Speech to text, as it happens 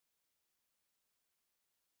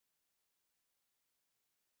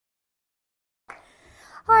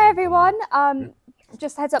Hi everyone.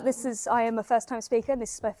 Just heads up, I am a first-time speaker, and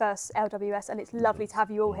this is my first LWS, and it's lovely to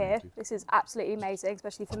have you all here. This is absolutely amazing,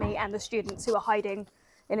 especially for me and the students who are hiding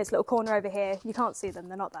in this little corner over here. You can't see them;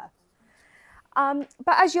 they're not there.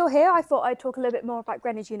 But as you're here, I thought I'd talk a little bit more about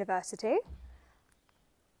Greenwich University.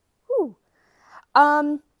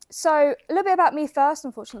 So a little bit about me first,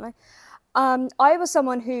 unfortunately. I was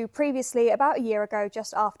someone who previously, about a year ago,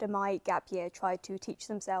 just after my gap year, tried to teach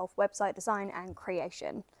themselves website design and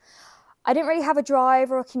creation. I didn't really have a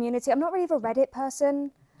drive or a community. I'm not really a Reddit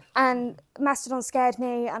person, and Mastodon scared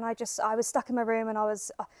me, and I was stuck in my room, and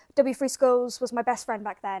W3 Schools was my best friend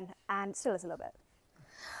back then, and still is a little bit.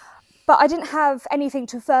 But I didn't have anything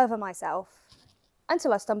to further myself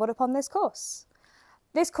until I stumbled upon this course.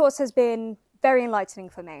 This course has been very enlightening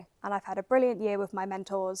for me, and I've had a brilliant year with my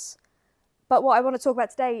mentors. But what I want to talk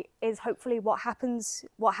about today is hopefully what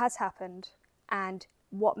has happened, and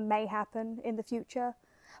what may happen in the future.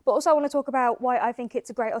 But also I want to talk about why I think it's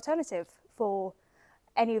a great alternative for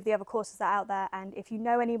any of the other courses that are out there. And if you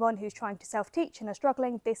know anyone who's trying to self-teach and are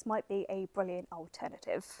struggling, this might be a brilliant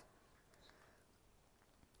alternative.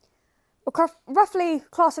 We're roughly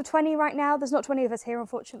class of 20 right now. There's not 20 of us here,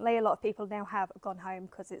 unfortunately. A lot of people now have gone home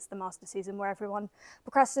because it's the master season where everyone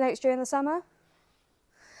procrastinates during the summer.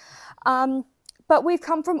 But we've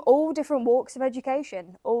come from all different walks of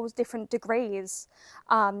education, all different degrees.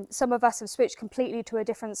 Some of us have switched completely to a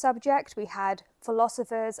different subject. We had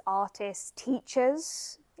philosophers, artists,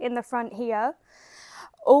 teachers in the front here,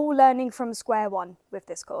 all learning from square one with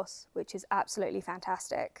this course, which is absolutely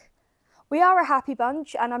fantastic. We are a happy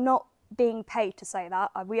bunch, and I'm not being paid to say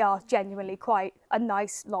that. We are genuinely quite a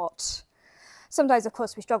nice lot. Sometimes, of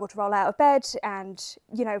course, we struggle to roll out of bed and,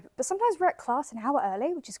 but sometimes we're at class an hour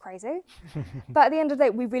early, which is crazy. But at the end of the day,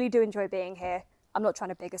 we really do enjoy being here. I'm not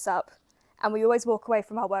trying to big us up. And we always walk away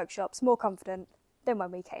from our workshops more confident than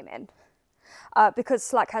when we came in. Because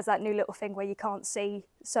Slack has that new little thing where you can't see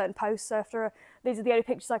certain posts after, these are the only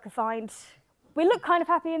pictures I could find. We look kind of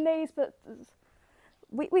happy in these, but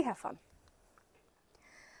we have fun.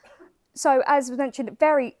 So as was mentioned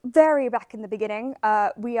very, very back in the beginning,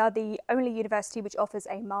 we are the only university which offers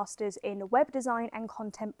a master's in web design and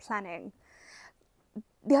content planning.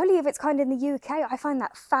 The only of its kind in the UK. I find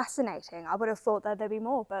that fascinating. I would have thought that there'd be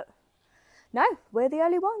more, but no, we're the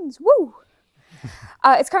only ones. Woo!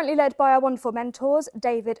 It's currently led by our wonderful mentors,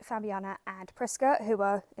 David, Fabiana and Priska, who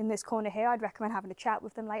are in this corner here. I'd recommend having a chat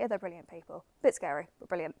with them later. They're brilliant people. Bit scary, but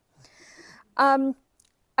brilliant.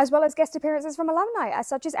 As well as guest appearances from alumni,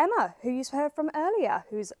 such as Emma, who you've heard from earlier,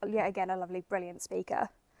 who's yet again a lovely, brilliant speaker.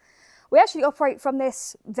 We actually operate from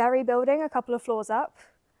this very building, a couple of floors up,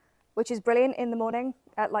 which is brilliant in the morning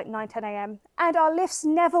at like 9, 10 a.m. And our lifts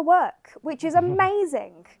never work, which is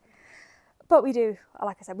amazing. But we do,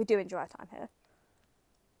 like I said, we do enjoy our time here.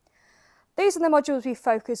 These are the modules we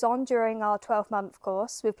focus on during our 12-month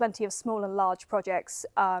course, with plenty of small and large projects,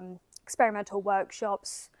 experimental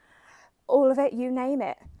workshops, all of it, you name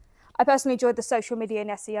it. I personally enjoyed the social media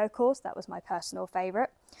and SEO course. That was my personal favourite.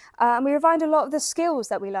 And we refined a lot of the skills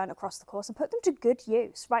that we learned across the course and put them to good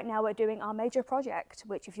use. Right now we're doing our major project,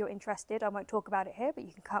 which if you're interested, I won't talk about it here, but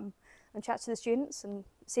you can come and chat to the students and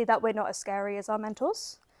see that we're not as scary as our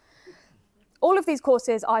mentors. All of these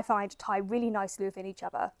courses I find tie really nicely within each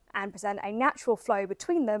other and present a natural flow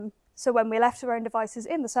between them. So when we're left to our own devices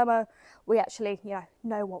in the summer, we actually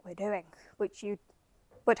know what we're doing, which you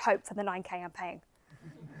would hope for the 9K I'm paying.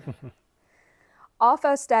 Our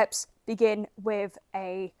first steps begin with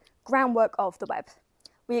a groundwork of the web.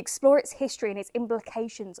 We explore its history and its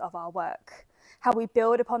implications of our work, how we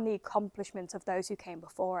build upon the accomplishments of those who came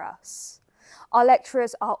before us. Our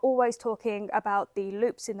lecturers are always talking about the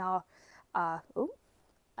loops in our, I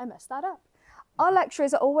messed that up. Our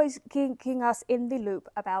lecturers are always keeping us in the loop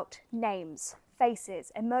about names,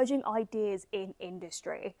 faces, emerging ideas in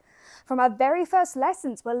industry. From our very first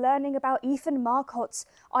lessons, we're learning about Ethan Marcotte's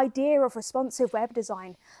idea of responsive web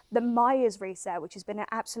design, the Myers reset, which has been an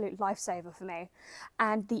absolute lifesaver for me,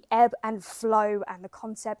 and the ebb and flow and the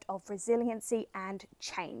concept of resiliency and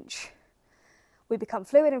change. We become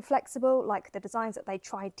fluid and flexible, like the designs that they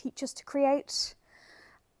try and teach us to create.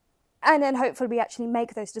 And then hopefully we actually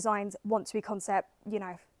make those designs once we concept,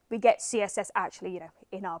 we get CSS actually,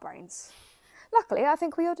 in our brains. Luckily, I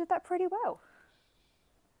think we all did that pretty well.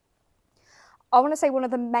 I want to say one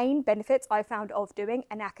of the main benefits I found of doing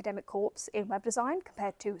an academic course in web design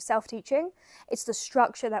compared to self-teaching, it's the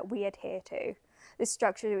structure that we adhere to. This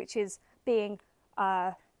structure which is being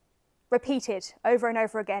repeated over and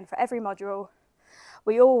over again for every module.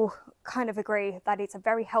 We all kind of agree that it's a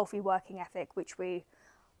very healthy working ethic, which we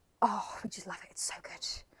just love it. It's so good.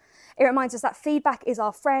 It reminds us that feedback is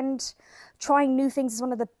our friend. Trying new things is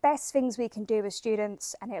one of the best things we can do as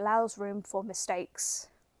students, and it allows room for mistakes.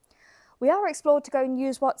 We are explored to go and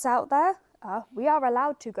use what's out there. We are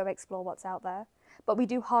allowed to go explore what's out there, but we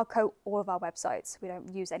do hard code all of our websites. We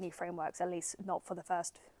don't use any frameworks, at least not for the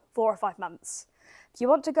first 4 or 5 months. If you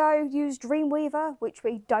want to go use Dreamweaver, which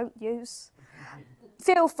we don't use,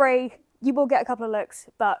 feel free. You will get a couple of looks,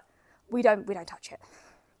 but we don't touch it.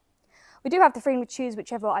 We do have the freedom to choose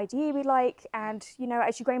whichever IDE we like, and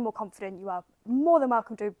as you gain more confident, you are more than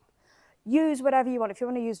welcome to use whatever you want. If you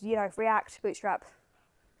want to use React, Bootstrap,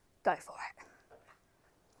 go for it.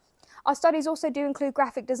 Our studies also do include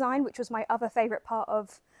graphic design, which was my other favourite part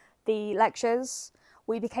of the lectures.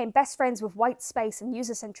 We became best friends with white space and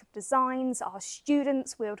user-centric designs. Our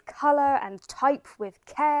students wield colour and type with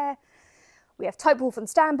care. We have Typewolf on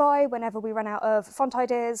standby whenever we run out of font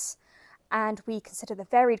ideas, and we consider the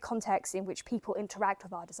varied context in which people interact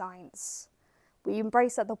with our designs. We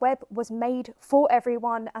embrace that the web was made for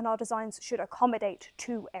everyone and our designs should accommodate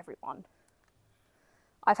to everyone.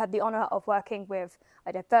 I've had the honour of working with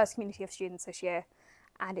a diverse community of students this year,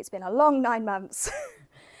 and it's been a long 9 months.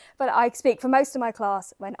 But I speak for most of my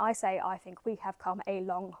class when I say I think we have come a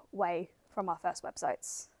long way from our first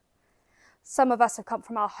websites. Some of us have come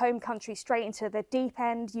from our home country straight into the deep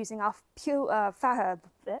end, using our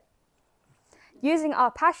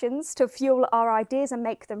passions to fuel our ideas and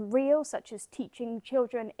make them real, such as teaching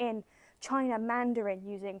children in China Mandarin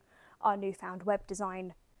using our newfound web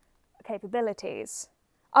design capabilities.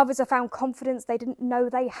 Others have found confidence they didn't know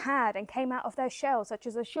they had and came out of their shell, such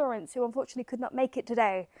as Assurance, who unfortunately could not make it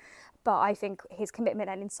today. But I think his commitment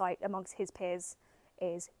and insight amongst his peers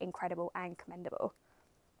is incredible and commendable.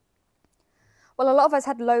 Well, a lot of us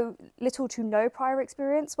had little to no prior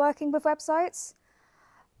experience working with websites.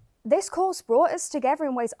 This course brought us together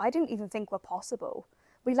in ways I didn't even think were possible.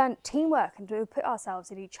 We learned teamwork and to put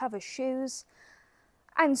ourselves in each other's shoes.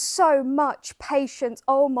 And so much patience,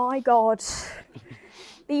 oh my God.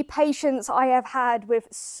 The patience I have had with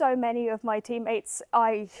so many of my teammates,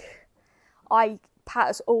 I pat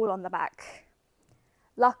us all on the back.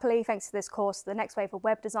 Luckily, thanks to this course, the next wave of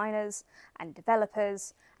web designers and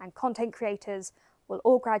developers and content creators will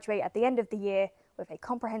all graduate at the end of the year with a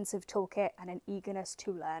comprehensive toolkit and an eagerness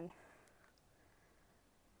to learn.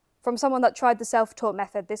 From someone that tried the self-taught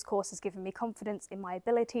method, this course has given me confidence in my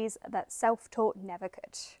abilities that self-taught never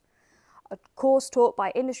could. A course taught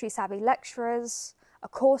by industry-savvy lecturers, a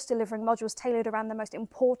course delivering modules tailored around the most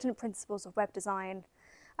important principles of web design,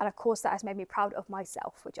 and a course that has made me proud of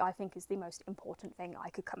myself, which I think is the most important thing I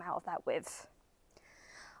could come out of that with.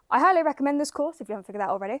 I highly recommend this course if you haven't figured that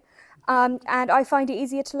out already, and I find it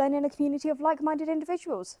easier to learn in a community of like-minded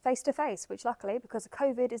individuals, face-to-face, which luckily, because of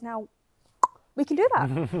COVID, is now, we can do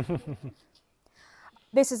that.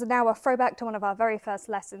 This is now a throwback to one of our very first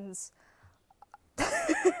lessons.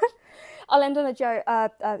 I'll end on a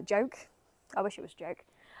joke. I wish it was a joke.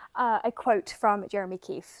 A quote from Jeremy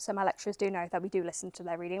Keefe. So my lecturers do know that we do listen to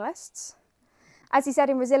their reading lists. As he said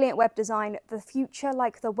in Resilient Web Design, the future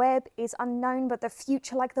like the web is unknown, but the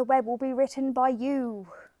future like the web will be written by you.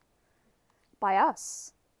 By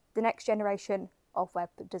us, the next generation of web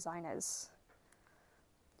designers.